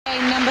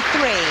number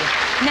 3.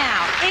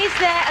 Now, is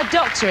there a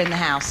doctor in the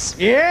house?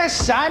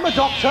 Yes, I'm a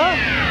doctor.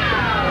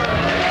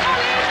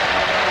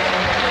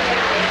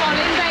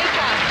 Colin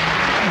Baker.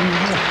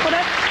 What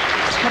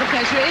a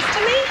pleasure it is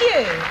to meet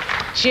you.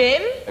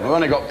 Jim? We've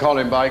only got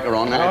Colin Baker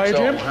on now. How are you,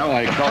 Jim? How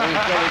are you, Colin?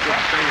 Very good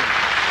to see you.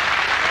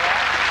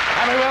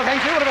 Very well,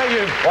 thank you. What about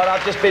you? Well,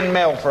 I've just been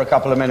Mel for a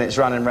couple of minutes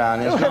running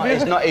round.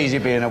 It's not easy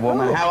being a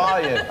woman. Oh. How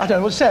are you? I don't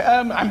know what to say.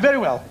 I'm very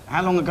well.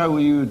 How long ago were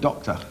you a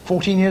doctor?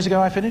 14 years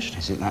ago I finished.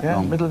 Is it that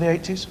long? Middle of the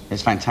 80s.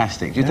 It's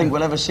fantastic. Do you think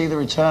we'll ever see the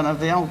return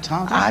of the old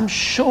TARDIS? I'm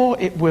sure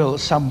it will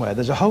somewhere.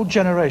 There's a whole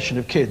generation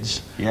of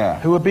kids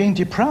who are being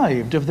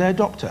deprived of their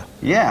doctor.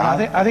 Yeah.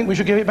 And I think we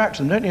should give it back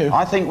to them, don't you?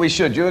 I think we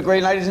should. Do you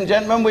agree, ladies and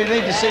gentlemen? We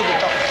need to see the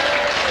doctor.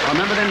 I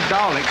remember them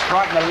Daleks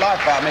frightened the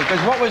life out of me, because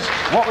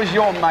what was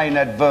your main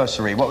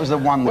adversary? What was the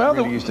one that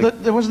really used to...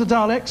 there was the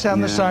Daleks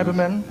and the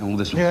Cybermen. And all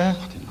this... Yeah,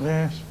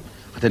 yes.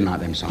 I didn't like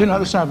them Cybermen. Didn't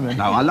like the Cybermen?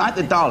 No, I like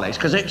the Daleks,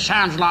 because it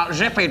sounds like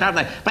Zippy, don't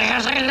they?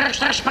 Because he looks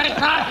to speak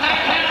like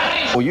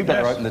this. Well, you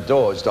better open the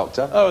doors,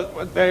 Doctor.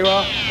 Oh, there you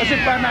are. As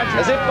if by magic.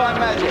 As if by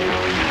magic.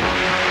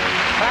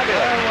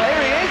 Fabulous.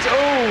 There he is.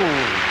 Oh,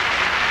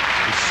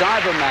 the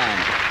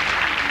Cyberman.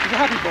 He's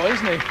a happy boy,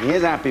 isn't he? He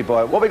is a happy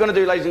boy. What we're going to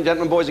do, ladies and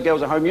gentlemen, boys and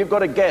girls at home, you've got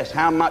to guess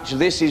how much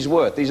this is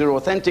worth. These are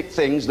authentic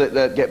things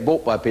that get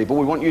bought by people.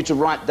 We want you to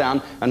write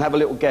down and have a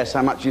little guess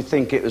how much you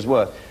think it was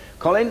worth.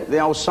 Colin, the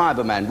old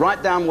Cyberman,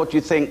 write down what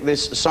you think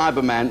this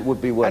Cyberman would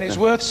be worth. And it's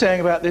worth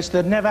saying about this,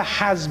 there never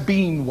has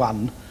been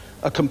one,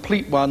 a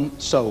complete one,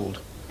 sold.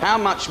 How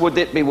much would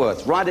it be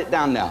worth? Write it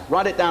down now.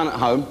 Write it down at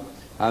home,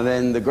 and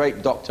then the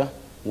great doctor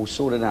will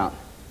sort it out.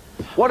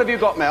 What have you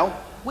got, Mel?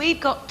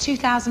 We've got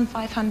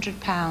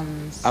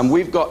 £2,500. And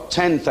we've got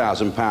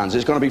 £10,000.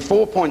 It's going to be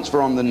 4 points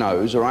for on the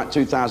nose, all right?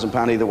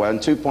 £2,000 either way,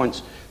 and 2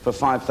 points for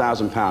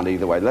 £5,000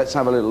 either way. Let's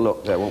have a little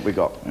look there, what we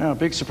got. Oh,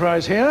 big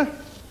surprise here.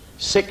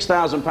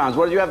 £6,000.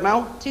 What did you have,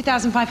 Mel?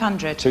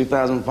 2,500.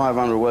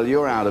 2,500. Well,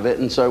 you're out of it,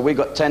 and so we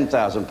got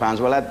 £10,000.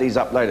 We'll add these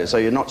up later, so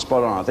you're not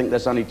spot on. I think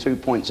there's only 2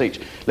 points each.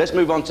 Let's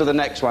move on to the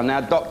next one. Now,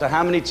 Doctor,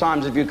 how many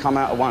times have you come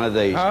out of one of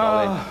these?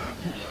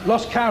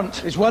 Lost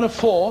count. It's one of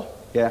 4.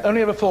 Yeah.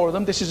 Only ever 4 of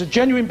them. This is a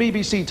genuine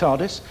BBC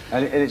TARDIS.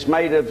 And it's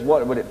made of,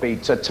 what would it be,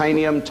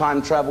 titanium,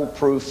 time travel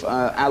proof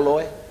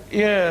alloy?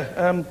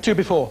 Yeah, 2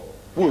 before.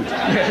 Wood.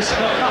 Yes.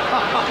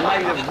 It's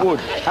made of wood.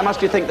 How much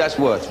do you think that's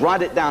worth?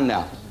 Write it down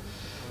now.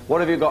 What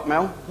have you got,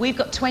 Mel? We've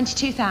got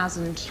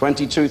 22,000.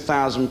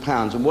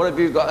 £22,000. And what have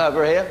you got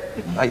over here?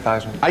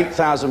 8,000.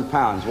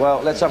 £8,000.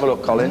 Well, let's have a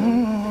look,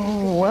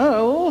 Colin.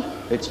 Well...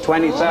 It's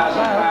 £20,000.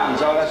 Oh,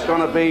 that's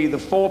going to be the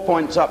 4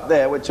 points up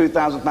there with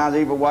 £2,000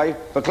 either way.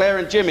 For Claire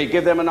and Jimmy,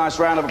 give them a nice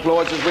round of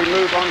applause as we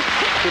move on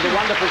to the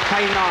wonderful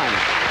K9.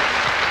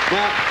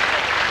 Now,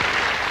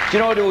 do you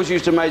know what always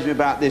used to amaze me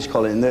about this,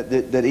 Colin?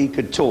 That he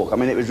could talk. I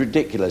mean, it was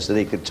ridiculous that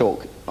he could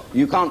talk.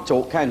 You can't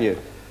talk, can you?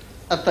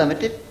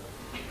 Affirmative.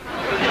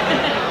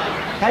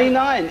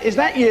 K9, is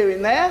that you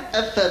in there?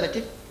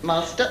 Affirmative,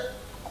 Master.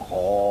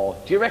 Oh,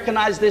 do you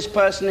recognise this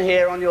person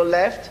here on your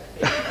left?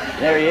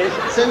 There he is.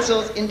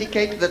 Sensors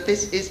indicate that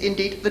this is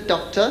indeed the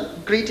Doctor.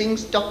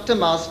 Greetings, Doctor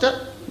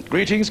Master.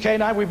 Greetings,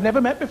 K9. We've never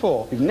met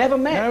before. You've never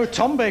met? No,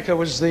 Tom Baker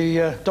was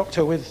the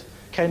doctor with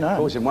K9. Of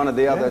course, in one of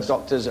the other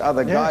Doctor's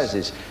other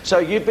guises. So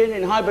you've been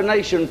in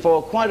hibernation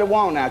for quite a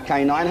while now,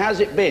 K9. How's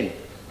it been?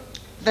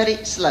 Very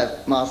slow,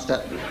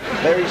 Master.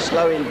 Very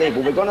slow indeed.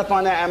 Well, we're going to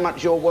find out how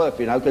much you're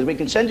worth, you know, because we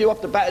can send you off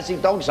to Battersea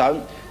Dogs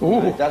Home.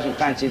 Ooh. It doesn't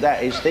fancy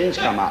that. His things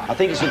come up. I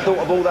think it's the thought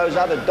of all those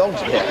other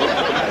dogs here.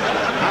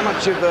 How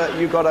much have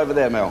you got over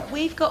there, Mel?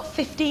 We've got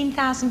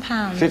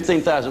 £15,000.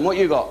 15,000. What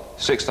you got?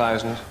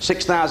 6,000.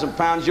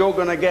 £6,000. You're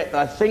going to get,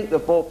 I think, the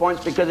 4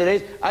 points because it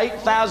is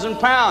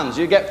 £8,000.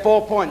 You get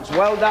 4 points.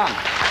 Well done.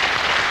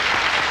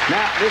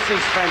 Now, this is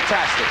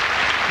fantastic.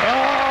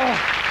 Oh!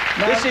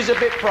 This is a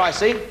bit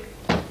pricey.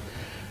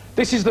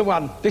 This is the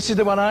one. This is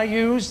the one I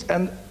used,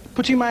 and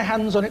putting my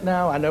hands on it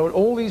now, I know what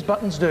all these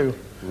buttons do.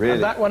 Really?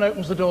 And that one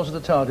opens the doors of the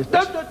TARDIS.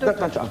 Don't touch it. Don't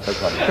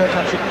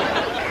touch it.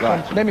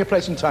 Right. Name your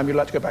place and time you'd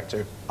like to go back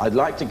to. I'd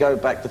like to go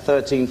back to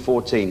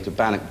 1314 to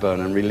Bannockburn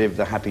and relive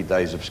the happy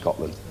days of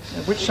Scotland.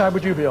 Which side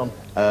would you be on?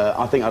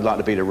 I think I'd like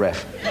to be the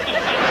ref.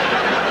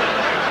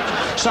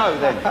 So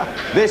then,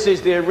 this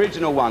is the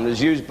original one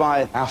as used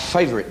by our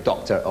favourite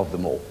doctor of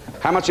them all.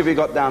 How much have you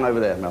got down over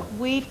there, Mel?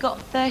 We've got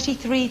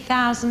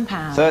 £33,000.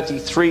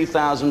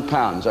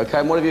 £33,000. OK,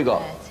 and what have you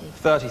got?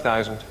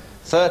 30,000.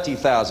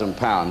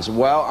 £30,000.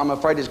 Well, I'm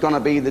afraid it's going to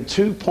be the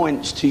 2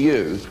 points to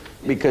you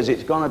because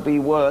it's going to be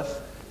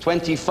worth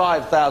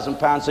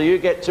 £25,000. So you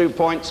get 2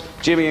 points.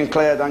 Jimmy and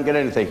Claire don't get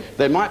anything.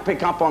 They might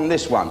pick up on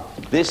this one.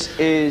 This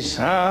is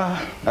a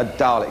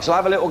Dalek. So I'll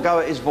have a little go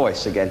at his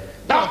voice again.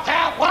 Doctor,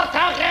 what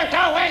are you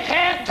doing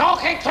here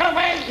talking to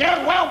me? You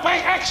will be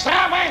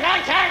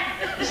exterminated!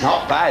 It's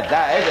not bad,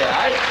 that, is it,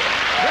 eh?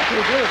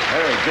 Very good.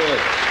 Very good.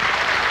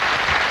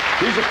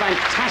 These are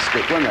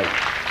fantastic, weren't they?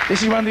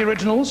 This is one of the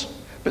originals.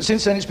 But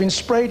since then, it's been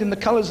sprayed in the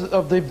colours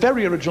of the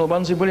very original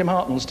ones in William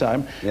Hartnell's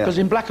time, because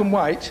in black and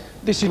white,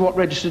 this is what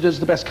registered as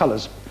the best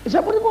colours. Is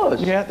that what it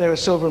was? Yeah, they were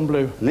silver and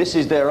blue. And this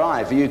is their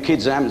eye, for you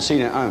kids that haven't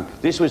seen it at home.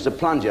 This was the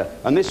plunger,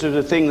 and this was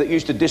the thing that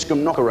used to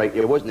discomnocorate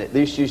you, wasn't it?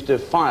 This used to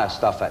fire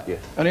stuff at you.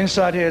 And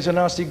inside here is a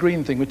nasty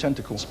green thing with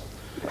tentacles.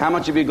 How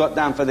much have you got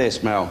down for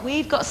this, Mel?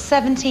 We've got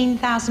 £17,000.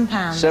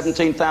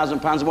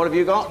 £17,000, and what have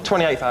you got?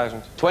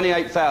 28,000.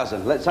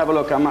 28,000. Let's have a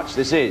look how much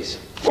this is.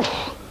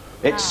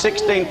 It's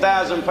 £16,000,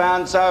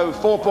 so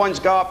 4 points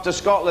go up to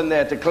Scotland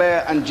there, to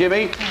Claire and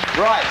Jimmy.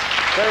 Right,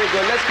 very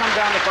good. Let's come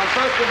down the front.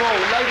 First of all,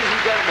 ladies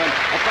and gentlemen,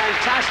 a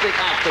fantastic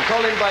actor,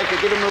 Colin Baker.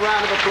 Give him a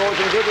round of applause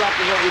and good luck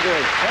with what you're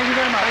doing. Thank you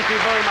very much. Thank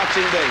you very much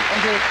indeed.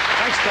 Thank you.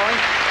 Thanks, Colin.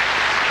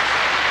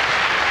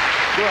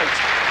 Great.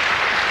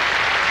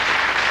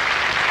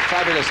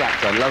 Fabulous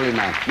actor, lovely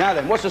man. Now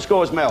then, what's the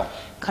scores, Mel?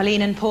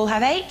 Colleen and Paul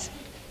have 8,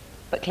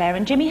 but Claire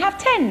and Jimmy have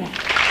 10.